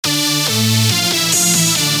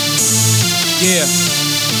Yeah.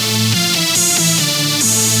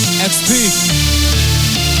 XP.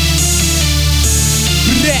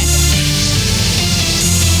 Bleh.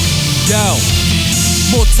 Yo.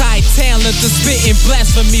 Multi-talented, spitting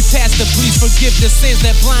blasphemy past the please forgive the sins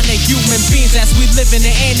that blind the human beings as we live in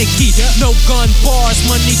the anarchy. No gun bars,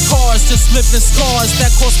 money cars, just living scars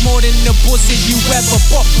that cost more than the bullshit you ever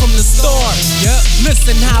bought from the store.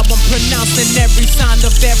 Listen how I'm pronouncing every sound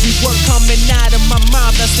of every word coming out of my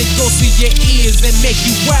mouth as they go through your ears and make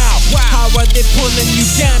you wow. How are they pulling you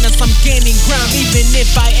down as I'm gaining ground? Even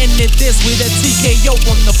if I ended this with a TKO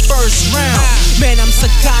on the first round. Man, I'm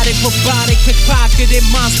psychotic, robotic, pickpocketed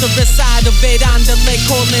monster inside of it. On the lake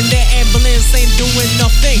calling the ambulance, ain't doing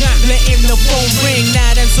nothing. Letting the phone ring,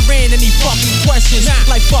 not answering any fucking questions.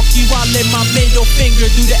 Like fuck you, I'll let my middle finger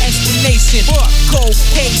do the explanation. Cold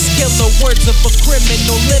case, killer words of a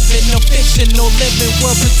criminal living, a fictional living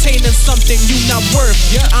world pertaining something you not worth.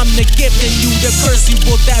 I'm the gift and you the curse, you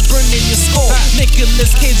will die burning your skull.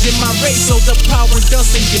 Nicolas Cage in my race, so the power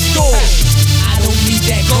doesn't get door. I don't need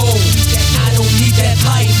that gold, I don't need that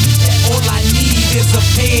light. All I need is a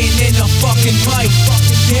pen and a fucking mic.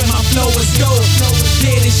 Yeah, my flow is dope,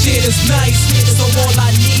 yeah, this shit is nice. So all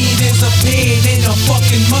I need is a pen and a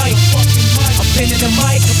fucking mic. A pen and a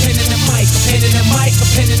mic, a pen and a mic, a pen and a mic, a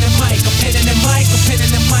pen and a mic, a pen and a mic, a pen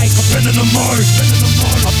and a mic, a pen and a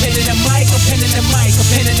mic, a pen and a mic, a pen and a mic, a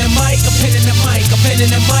pen and a mic, a pen and a mic, a pen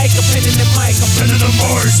and a mic, a pen and a mic, a pen and a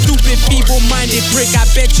mic. Stupid, feeble-minded prick, I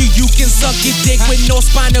bet you can suck your dick with no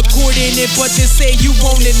spinal cord in it, but they say you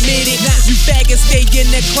won't admit it. You faggots stay in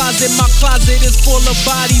the closet, my closet is full of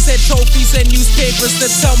bodies and trophies and newspapers to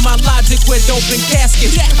tell my logic with open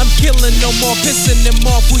caskets. I'm killing no more, pissing them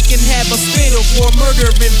off. We can have a spit or murder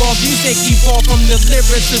involved. Music evolved from the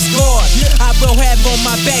lyricist God. I will have on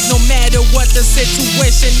my back no matter what the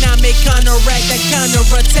situation. I may counteract that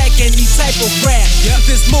counterattack any type of rap.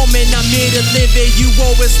 This moment I'm here to live it. You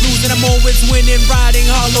always lose and I'm always winning. Riding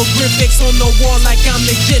holographics on the wall like I'm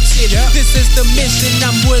Egyptian. This is the mission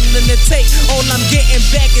I'm willing to take. All I'm getting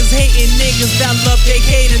back is hating niggas that love, they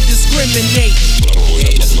hate and discriminate. But I don't really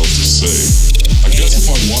have nothing else to say. I guess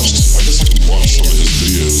I can watch some of his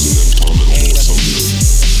videos and then comment on what something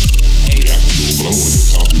and react to it, but I don't want to get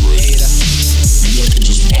copyrighted. Maybe I can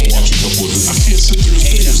just watch a couple of his. I can't sit through his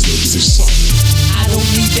videos though because they suck. I don't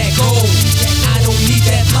need that gold, I don't need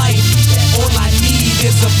that light. All I need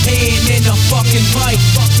is a pen and a fucking mic.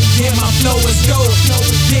 Yeah, my flow is dope,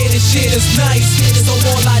 yeah, this shit is nice. So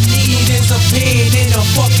all I need is a pen and a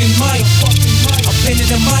fucking mic. A pen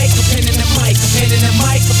and a mic, a pen and a mic, a pen and a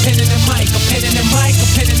mic, a pen and a mic, a pen and a mic, a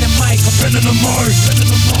pen and a mic, a pen and a mic,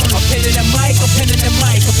 a pen and a mic, a pen and a mic, a pen and a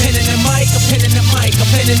mic, a pen and a mic, a pen and a mic, a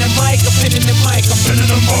pen and a mic, a pen and a mic, a pen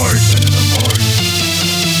and a mic.